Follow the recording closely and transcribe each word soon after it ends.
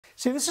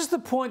See, this is the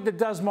point that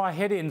does my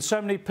head in.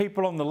 So many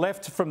people on the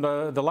left from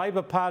the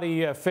Labor Party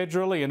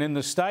federally and in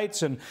the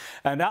States and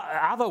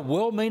other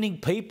well-meaning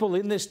people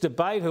in this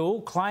debate who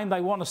all claim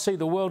they want to see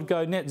the world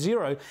go net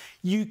zero.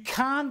 You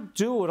can't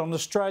do it on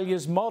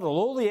Australia's model.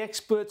 All the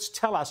experts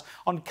tell us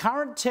on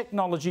current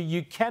technology,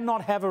 you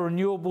cannot have a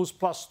renewables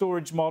plus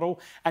storage model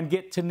and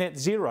get to net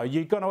zero.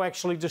 You're going to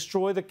actually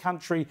destroy the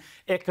country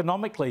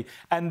economically.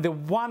 And the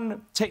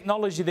one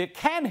technology that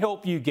can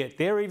help you get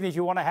there, even if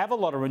you want to have a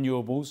lot of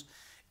renewables,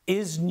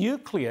 is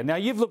nuclear. Now,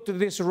 you've looked at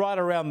this right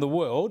around the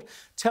world.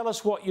 Tell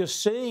us what you're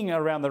seeing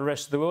around the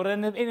rest of the world,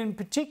 and in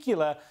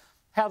particular,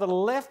 how the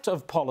left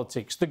of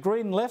politics, the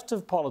green left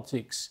of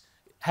politics,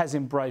 has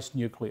embraced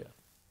nuclear.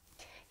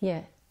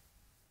 Yeah,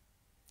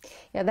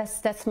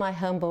 that's my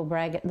humble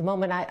brag. At the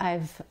moment,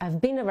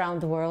 I've been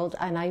around the world,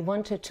 and I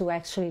wanted to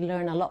actually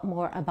learn a lot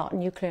more about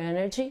nuclear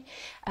energy,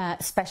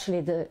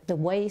 especially the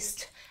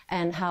waste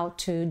and how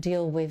to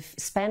deal with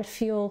spent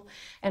fuel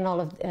and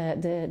all of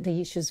the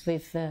issues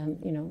with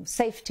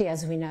safety,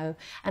 as we know.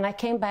 And I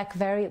came back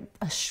very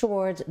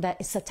assured that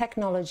it's a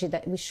technology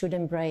that we should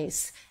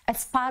embrace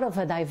as part of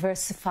a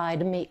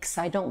diversified mix.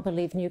 I don't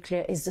believe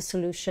nuclear is the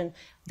solution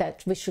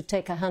that we should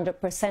take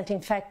 100%.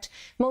 In fact,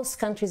 most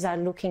countries are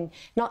looking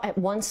not at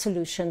one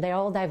solution, they're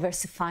all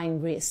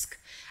diversifying risk.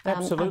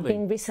 Absolutely. I've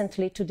been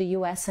recently to the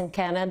US and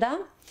Canada,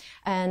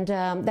 and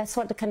that's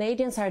what the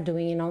Canadians are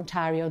doing in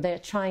Ontario. They're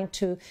trying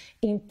to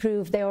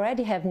improve. They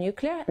already have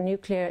nuclear.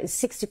 Nuclear is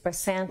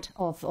 60%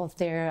 of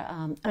their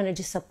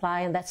energy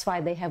supply, and that's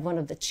why they have one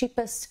of the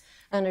cheapest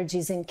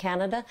energies in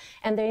Canada,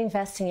 and they're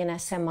investing in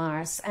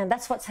SMRs. And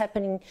that's what's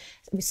happening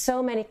with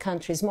so many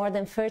countries, more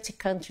than 30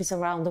 countries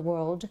around the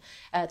world,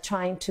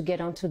 trying to get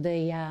onto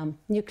the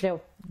nuclear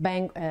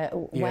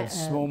bandwagon.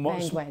 Small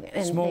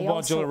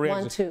modular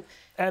reactors.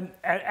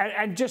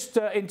 And just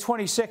in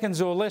 20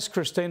 seconds or less,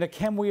 Cristina,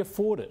 can we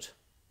afford it?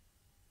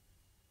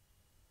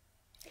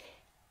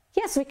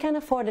 Yes, we can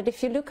afford it.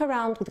 If you look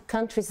around the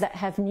countries that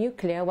have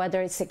nuclear,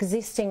 whether it's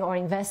existing or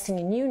investing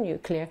in new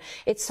nuclear,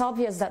 it's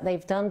obvious that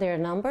they've done their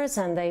numbers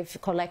and they've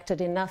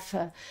collected enough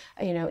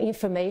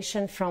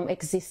information from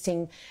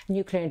existing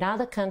nuclear in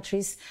other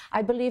countries.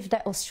 I believe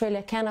that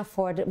Australia can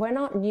afford it. We're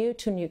not new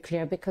to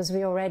nuclear because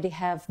we already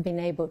have been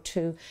able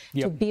to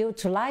build,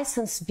 to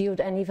license,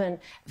 build, and even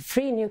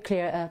free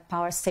nuclear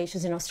power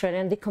stations in Australia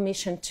and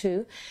decommission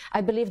too.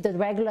 I believe the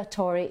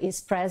regulatory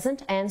is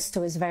present.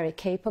 ANSTO is very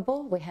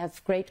capable. We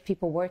have great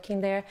people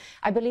working there.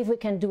 I believe we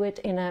can do it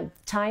in a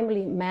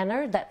timely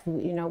manner that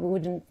we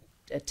wouldn't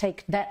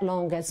take that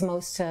long as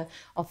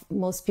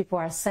most people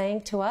are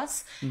saying to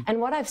us.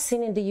 And what I've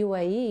seen in the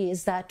UAE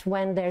is that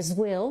when there's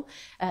will,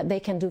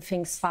 they can do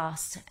things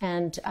fast.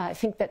 And I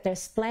think that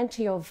there's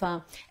plenty of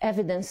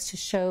evidence to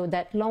show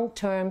that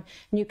long-term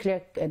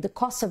nuclear, the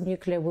cost of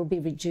nuclear will be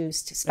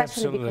reduced,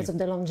 especially because of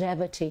the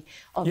longevity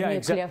of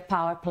nuclear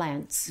power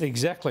plants.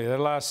 Exactly. They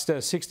last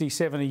 60,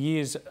 70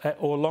 years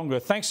or longer.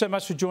 Thanks so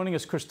much for joining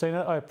us,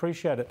 Cristina. I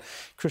appreciate it.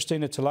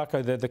 Cristina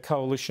Talacko, the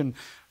Coalition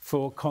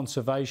for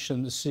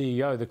Conservation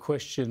CEO. The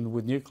question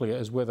with nuclear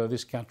is whether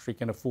this country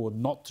can afford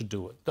not to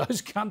do it.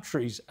 Those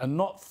countries are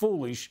not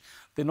foolish.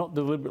 They're not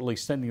deliberately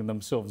sending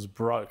themselves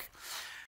broke.